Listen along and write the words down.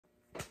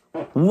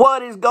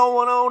What is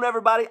going on,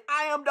 everybody?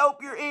 I am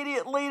Dope, your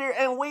idiot leader,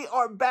 and we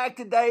are back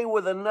today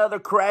with another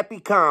crappy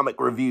comic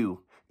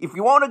review. If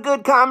you want a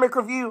good comic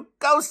review,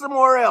 go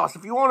somewhere else.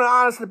 If you want an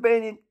honest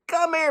opinion,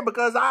 come here,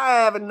 because I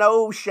have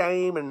no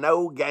shame and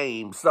no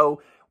game.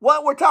 So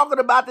what we're talking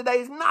about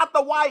today is not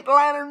the White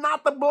Lantern,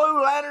 not the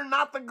Blue Lantern,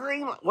 not the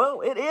Green Lantern. Well,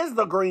 it is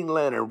the Green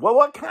Lantern. Well,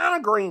 what kind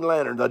of Green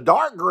Lantern? The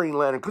Dark Green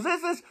Lantern, because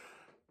this is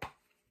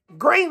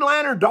Green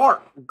Lantern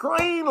Dark.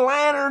 Green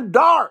Lantern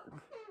Dark.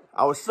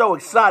 I was so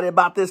excited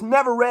about this.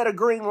 Never read a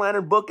Green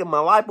Lantern book in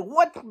my life, but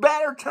what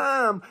better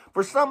time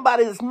for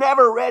somebody that's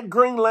never read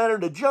Green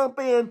Lantern to jump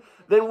in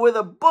than with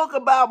a book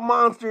about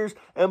monsters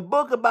and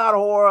book about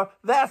horror.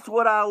 That's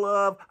what I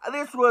love.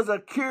 This was a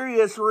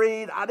curious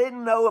read. I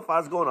didn't know if I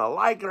was going to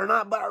like it or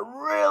not, but I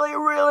really,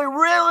 really,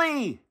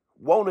 really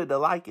wanted to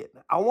like it.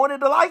 I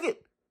wanted to like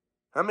it.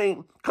 I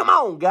mean, come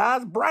on,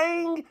 guys.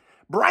 Bring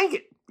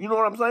it. You know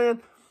what I'm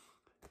saying?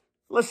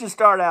 Let's just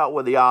start out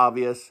with the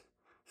obvious.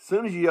 As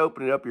soon as you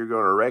open it up, you're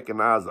going to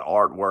recognize the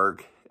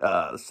artwork.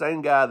 The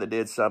same guy that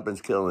did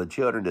Something's Killing the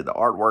Children did the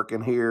artwork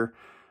in here.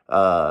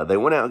 They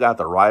went out and got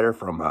the writer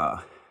from,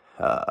 what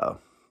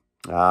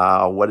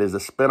is a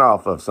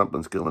spinoff of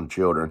Something's Killing the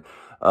Children?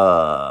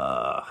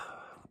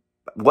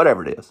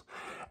 Whatever it is.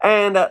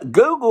 And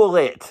Google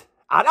it.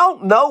 I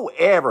don't know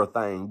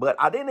everything, but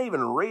I didn't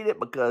even read it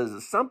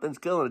because Something's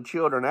Killing the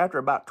Children, after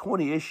about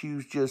 20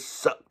 issues, just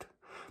sucked.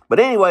 But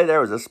anyway,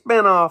 there was a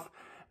spinoff.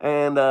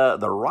 And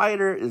the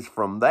writer is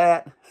from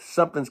that,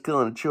 Something's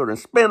Killing the Children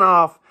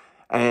spinoff.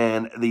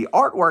 And the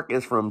artwork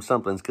is from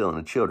Something's Killing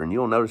the Children.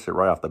 You'll notice it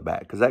right off the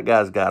bat, because that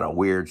guy's got a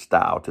weird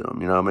style to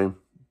him. You know what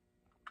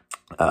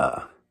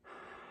I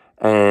mean?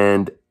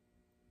 And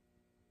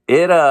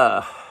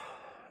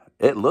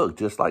it looked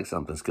just like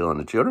Something's Killing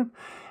the Children.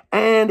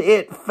 And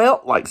it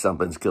felt like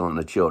Something's Killing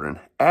the Children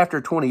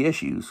after 20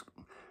 issues.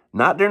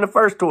 Not during the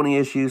first 20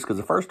 issues, because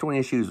the first 20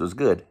 issues was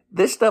good.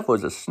 This stuff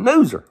was a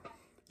snoozer.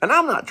 And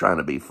I'm not trying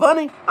to be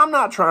funny. I'm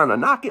not trying to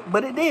knock it,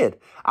 but it did.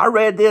 I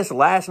read this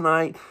last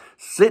night,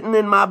 sitting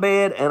in my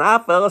bed, and I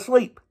fell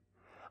asleep.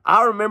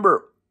 I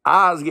remember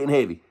eyes getting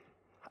heavy.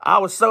 I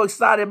was so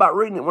excited about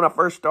reading it when I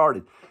first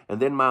started. And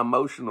then my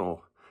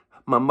emotional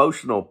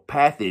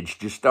pathage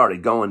just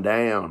started going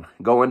down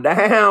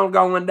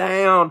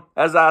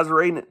as I was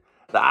reading it.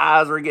 The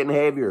eyes were getting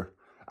heavier.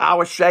 I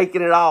was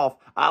shaking it off.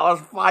 I was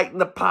fighting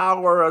the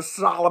power of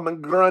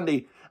Solomon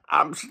Grundy.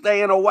 I'm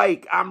staying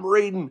awake. I'm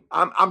reading.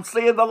 I'm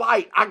seeing the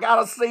light. I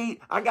gotta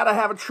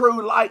have a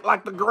true light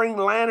like the Green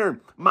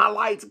Lantern. My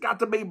light's got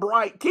to be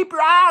bright. Keep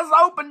your eyes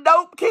open,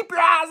 Dope. Keep your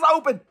eyes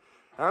open.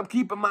 I'm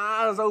keeping my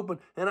eyes open,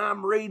 and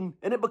I'm reading,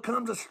 and it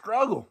becomes a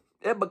struggle.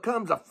 It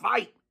becomes a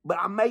fight, but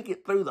I make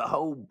it through the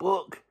whole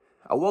book.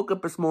 I woke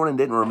up this morning,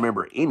 didn't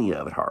remember any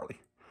of it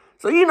hardly.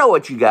 So you know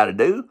what you gotta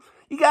do.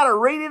 You gotta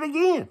read it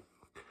again.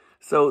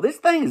 So this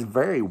thing is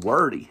very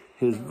wordy.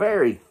 It's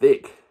very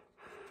thick.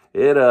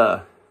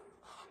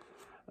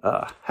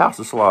 House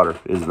of Slaughter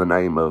is the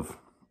name of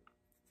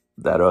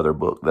that other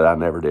book that I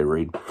never did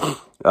read.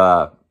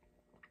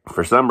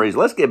 For some reason,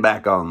 let's get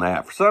back on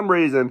that. For some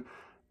reason,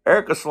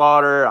 Erica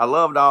Slaughter, I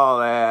loved all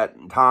that,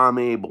 and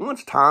Tommy, but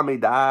once Tommy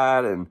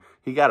died and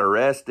he got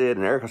arrested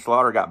and Erica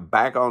Slaughter got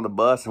back on the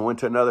bus and went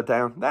to another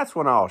town, that's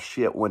when all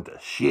shit went to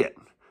shit.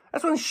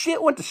 That's when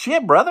shit went to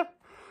shit, brother.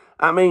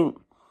 I mean,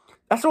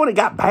 that's when it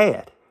got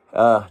bad.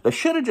 They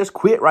should have just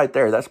quit right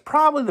there. That's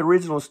probably the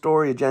original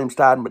story of James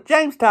Tyden, but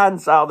James Tyden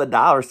saw the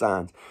dollar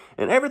signs,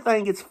 and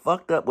everything gets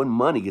fucked up when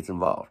money gets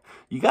involved.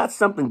 You got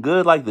something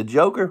good like the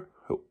Joker,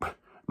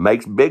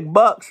 makes big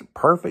bucks,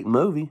 perfect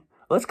movie.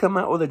 Let's come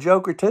out with a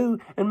Joker 2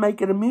 and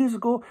make it a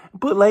musical and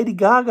put Lady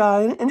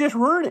Gaga in it and just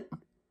ruin it.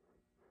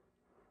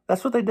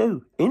 That's what they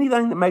do.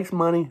 Anything that makes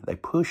money, they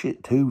push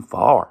it too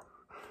far.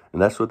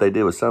 And that's what they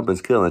did with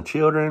Something's Killing the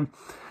Children.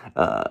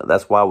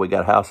 That's why we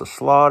got House of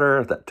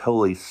Slaughter. That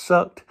totally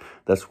sucked.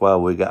 That's why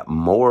we got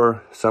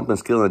more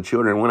Something's Killing the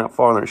Children. Went out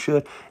farther than it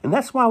should. And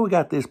that's why we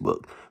got this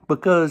book.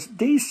 Because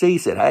DC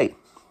said, hey,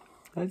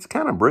 it's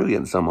kind of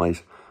brilliant in some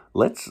ways.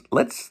 Let's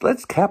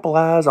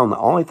capitalize on the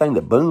only thing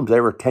that Boom's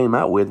ever came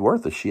out with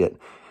worth of shit.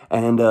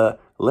 And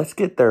let's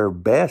get their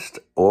best,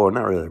 or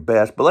not really their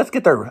best, but let's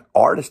get their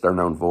artists they're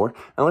known for.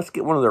 And let's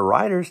get one of their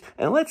writers.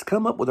 And let's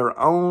come up with our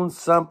own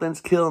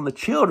Something's Killing the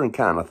Children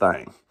kind of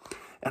thing.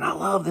 And I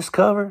love this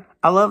cover.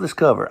 I love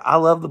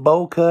the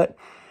bowl cut.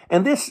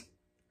 And this,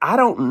 I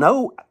don't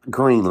know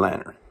Green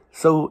Lantern.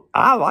 So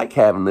I like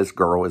having this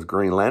girl as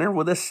Green Lantern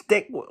with a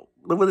stick,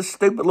 with a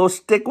stupid little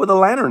stick with a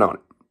lantern on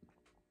it.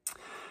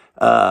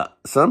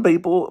 Some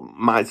people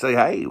might say,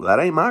 hey,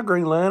 that ain't my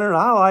Green Lantern.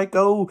 I like,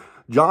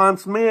 John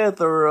Smith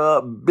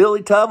or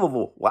Billy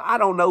Tuvable. Well, I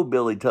don't know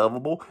Billy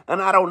Tuvable,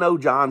 and I don't know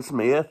John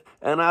Smith,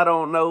 and I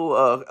don't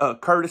know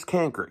Curtis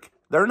Kankrick.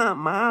 They're not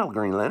my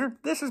Green Lantern.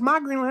 This is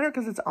my Green Lantern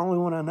because it's the only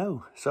one I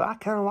know. So I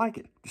kind of like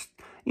it. Just,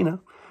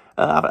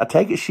 I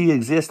take it she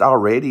exists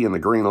already in the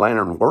Green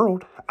Lantern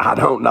world. I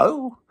don't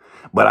know.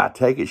 But I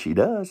take it she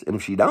does. And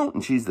if she don't,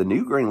 and she's the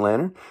new Green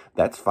Lantern,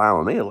 that's fine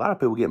with me. A lot of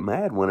people get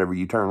mad whenever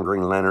you turn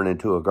Green Lantern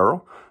into a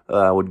girl,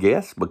 I would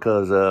guess,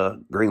 because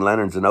Green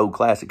Lantern's an old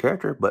classic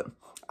character. But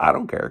I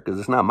don't care, because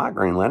it's not my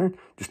Green Lantern.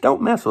 Just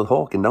don't mess with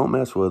Hulk and don't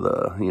mess with,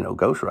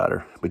 Ghost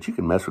Rider. But you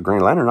can mess with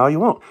Green Lantern all you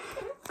want.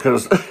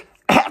 Because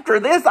after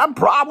this, I'm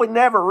probably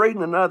never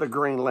reading another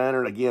Green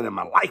Lantern again in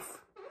my life.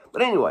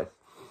 But anyway,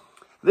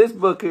 this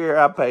book here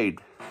I paid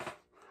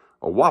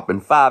a whopping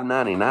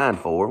 $5.99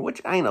 for,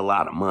 which ain't a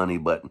lot of money,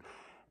 but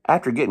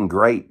after getting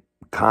great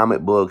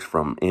comic books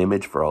from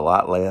Image for a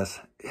lot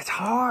less, it's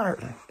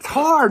hard. It's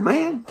hard,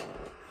 man.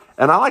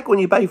 And I like when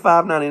you pay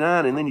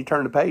 $5.99 and then you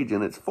turn the page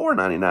and it's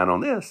 $4.99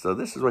 on this, so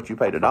this is what you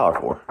paid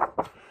 $1 for.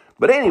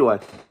 But anyway,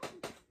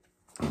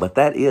 but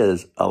that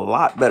is a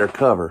lot better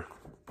cover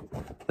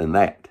than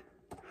that.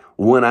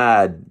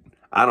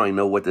 I don't even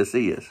know what this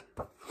is.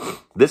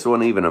 This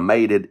one even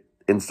made it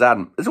inside.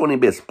 This wouldn't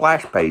even be a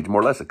splash page, more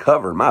or less a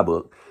cover in my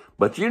book.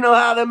 But you know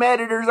how them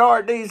editors are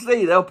at DC.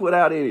 They'll put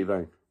out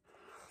anything.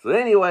 So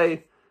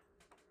anyway,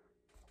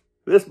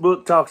 this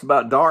book talks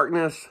about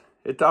darkness.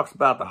 It talks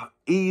about the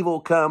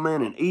evil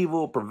coming and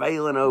evil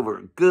prevailing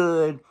over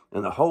good.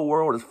 And the whole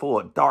world is full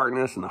of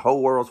darkness and the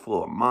whole world's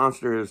full of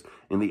monsters.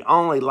 And the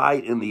only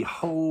light in the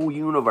whole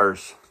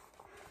universe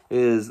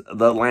is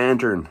the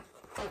lantern.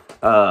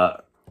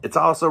 It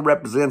also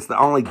represents the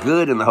only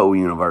good in the whole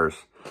universe.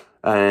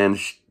 And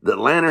the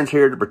lantern's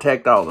here to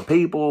protect all the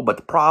people. But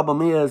the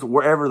problem is,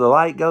 wherever the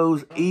light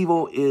goes,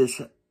 evil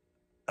is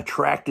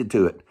attracted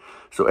to it.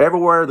 So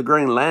everywhere the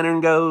Green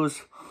Lantern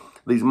goes,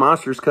 these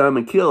monsters come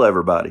and kill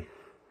everybody.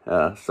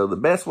 So the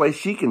best way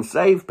she can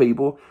save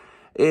people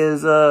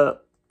is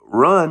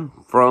run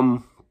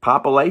from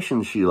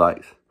populations she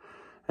likes.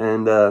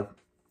 And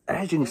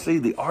as you can see,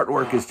 the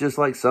artwork is just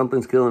like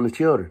Something's Killing the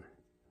Children.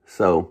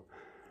 So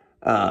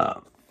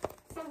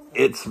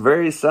it's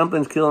very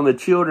Something's Killing the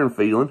Children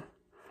feeling.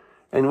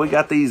 And we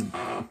got these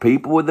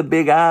people with the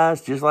big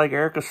eyes, just like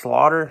Erica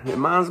Slaughter. It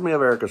reminds me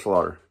of Erica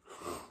Slaughter.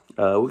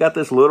 We got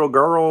this little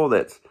girl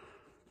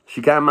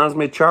she kind of reminds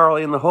me of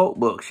Charlie in the Hulk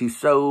book.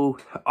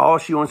 All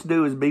she wants to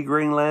do is be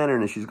Green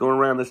Lantern, and she's going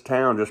around this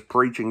town just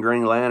preaching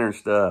Green Lantern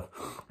stuff,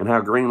 and how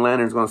Green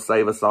Lantern's going to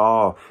save us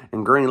all,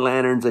 and Green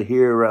Lantern's a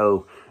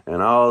hero,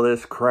 and all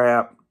this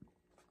crap.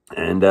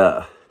 And,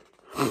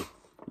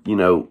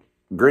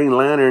 Green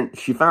Lantern,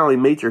 she finally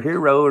meets her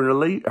hero,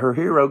 and her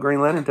hero, Green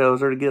Lantern,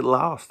 tells her to get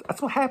lost.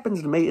 That's what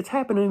happens to me. It's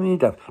happened to me many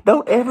times.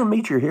 Don't ever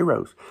meet your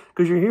heroes,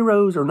 because your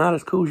heroes are not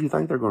as cool as you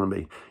think they're going to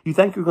be. You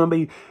think you're going to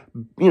be,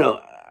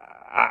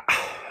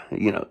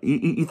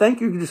 you think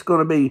you're just going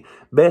to be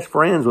best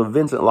friends with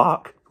Vincent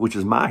Locke, which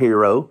is my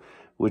hero,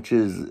 which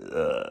is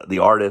the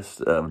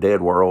artist of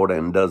Dead World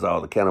and does all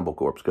the Cannibal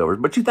Corpse covers.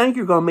 But you think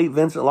you're going to meet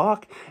Vincent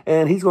Locke,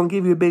 and he's going to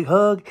give you a big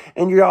hug,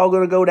 and you're all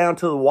going to go down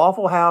to the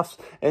Waffle House,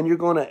 and you're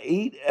going to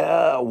eat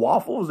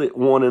waffles at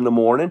 1 in the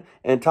morning,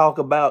 and talk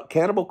about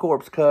Cannibal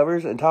Corpse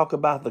covers, and talk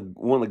about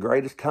one of the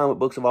greatest comic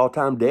books of all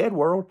time, Dead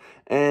World.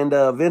 And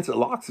Vincent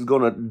Locke is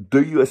going to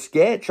do you a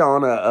sketch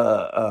on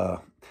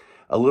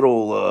a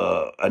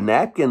little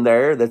napkin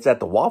there that's at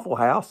the Waffle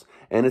House,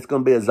 and it's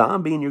going to be a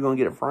zombie, and you're going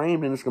to get it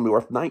framed, and it's going to be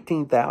worth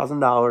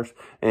 $19,000.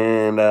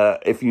 And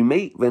if you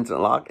meet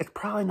Vincent Locke, it's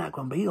probably not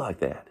going to be like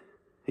that.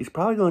 He's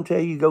probably going to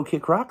tell you, go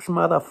kick rocks,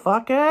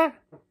 motherfucker.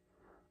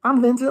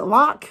 I'm Vincent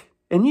Locke,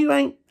 and you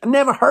ain't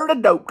never heard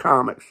of Dope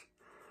Comics.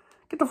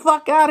 Get the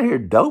fuck out of here,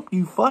 Dope,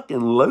 you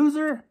fucking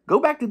loser. Go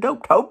back to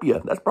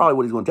Dopetopia. That's probably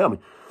what he's going to tell me.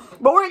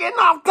 But we're getting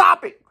off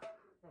topic.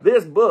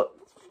 This book,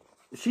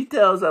 she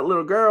tells that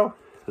little girl,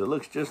 that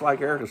looks just like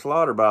Erica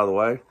Slaughter, by the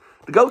way,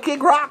 to go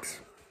kick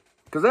rocks.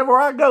 Because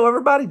everywhere I go,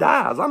 everybody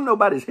dies. I'm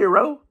nobody's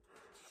hero.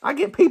 I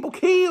get people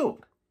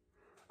killed.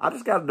 I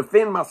just got to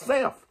defend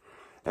myself.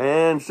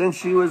 And since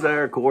she was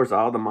there, of course,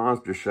 all the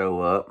monsters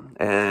show up.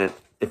 And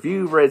if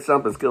you've read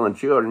Something's Killing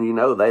Children, you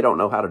know they don't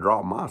know how to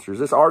draw monsters.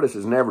 This artist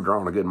has never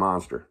drawn a good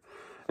monster.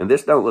 And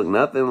this don't look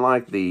nothing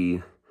like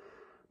the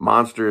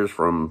monsters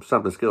from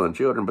Something's Killing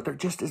Children, but they're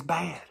just as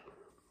bad.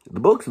 The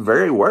book's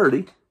very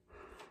wordy.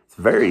 It's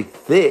very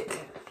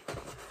thick.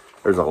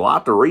 There's a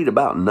lot to read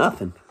about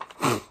nothing.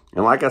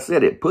 And like I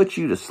said, it puts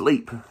you to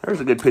sleep. There's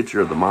a good picture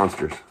of the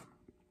monsters.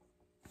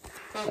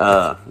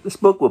 This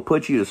book will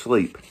put you to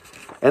sleep.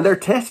 And they're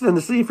testing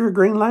to see if you're a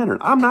Green Lantern.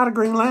 I'm not a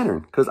Green Lantern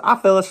because I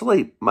fell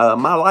asleep. My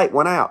light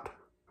went out.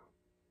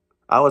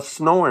 I was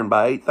snoring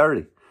by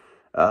 8:30.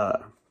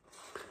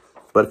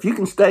 But if you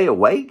can stay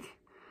awake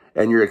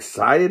and you're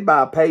excited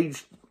by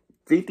page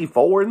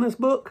 54 in this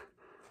book,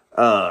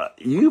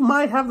 you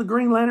might have the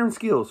Green Lantern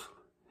skills.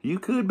 You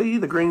could be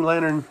the Green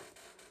Lantern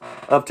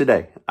of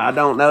today. I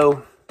don't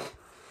know.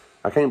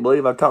 I can't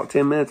believe I've talked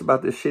 10 minutes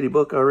about this shitty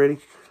book already.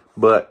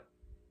 But,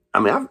 I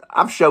mean,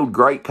 I've showed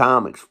great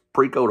comics,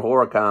 pre-code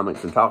horror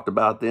comics, and talked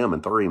about them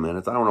in 3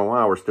 minutes. I don't know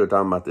why we're still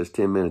talking about this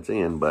 10 minutes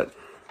in. But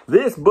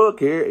this book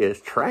here is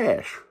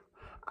trash.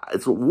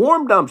 It's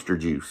warm dumpster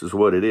juice is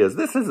what it is.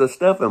 This is the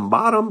stuff in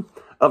bottom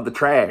of the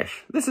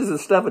trash. This is the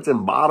stuff that's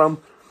in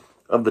bottom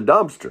of the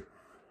dumpster.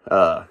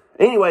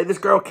 Anyway, this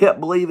girl kept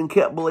believing,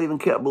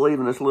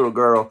 this little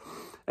girl.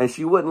 And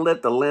she wouldn't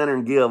let the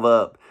lantern give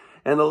up.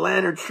 And the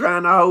lantern's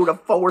trying to hold a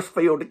force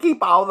field to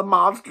keep all the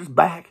monsters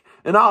back.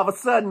 And all of a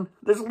sudden,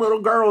 this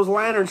little girl's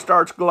lantern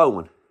starts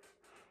glowing.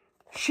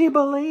 She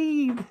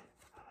believed.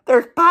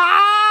 There's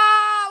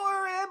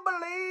power in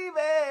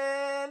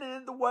believing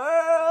in the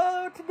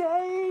world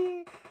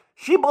today.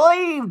 She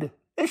believed.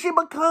 And she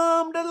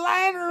became the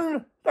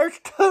lantern. There's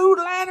 2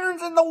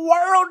 lanterns in the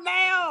world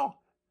now.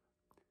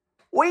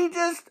 We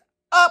just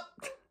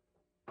upped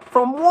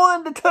from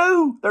 1 to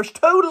 2. There's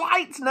 2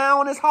 lights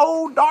now in this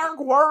whole dark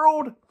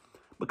world.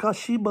 Because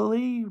she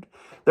believed.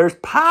 There's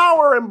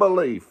power in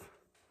belief.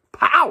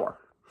 Power.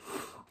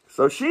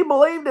 So she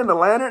believed in the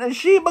lantern and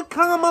she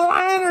became a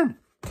lantern.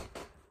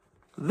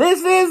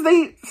 This is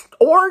the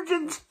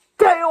origin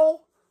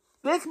tale.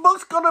 This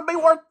book's going to be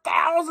worth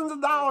thousands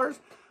of dollars.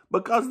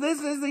 Because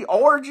this is the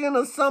origin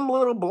of some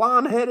little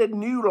blonde-headed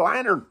new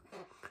lantern.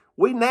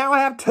 We now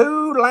have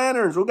 2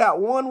 lanterns. We got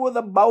one with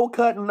a bowl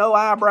cut and no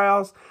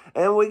eyebrows.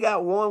 And we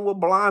got one with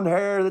blonde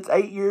hair that's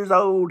 8 years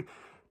old.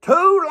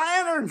 2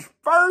 lanterns.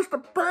 First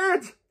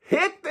appearance.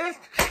 Hit this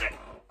shit.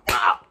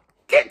 Oh,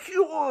 get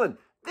you one.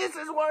 This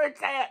is where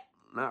it's at.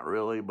 Not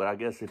really, but I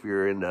guess if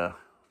you're into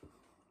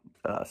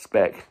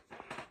spec.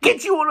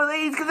 Get you one of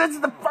these because this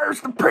is the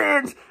first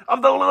appearance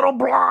of the little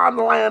blonde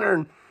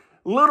lantern.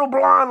 Little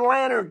blonde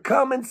lantern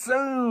coming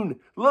soon.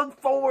 Look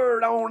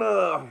forward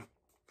on,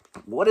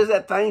 what is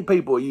that thing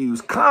people use?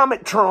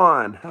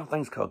 Comic-Tron. I don't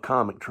think it's called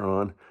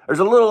Comic-Tron. There's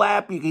a little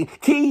app you can,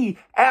 key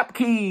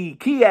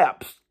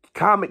apps.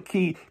 Comic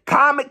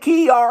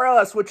Key R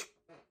Us, which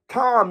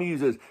Tom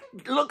uses.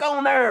 Look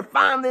on there,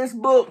 find this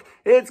book.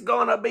 It's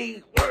gonna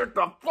be worth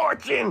a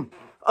fortune.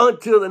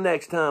 Until the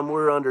next time,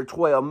 we're under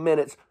 12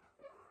 minutes.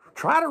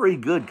 Try to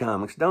read good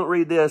comics. Don't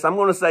read this. I'm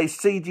gonna say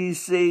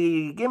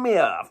CGC. Give me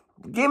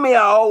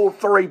a old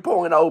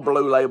 3.0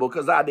 blue label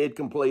because I did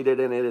complete it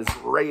and it is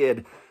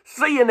red.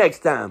 See you next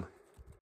time.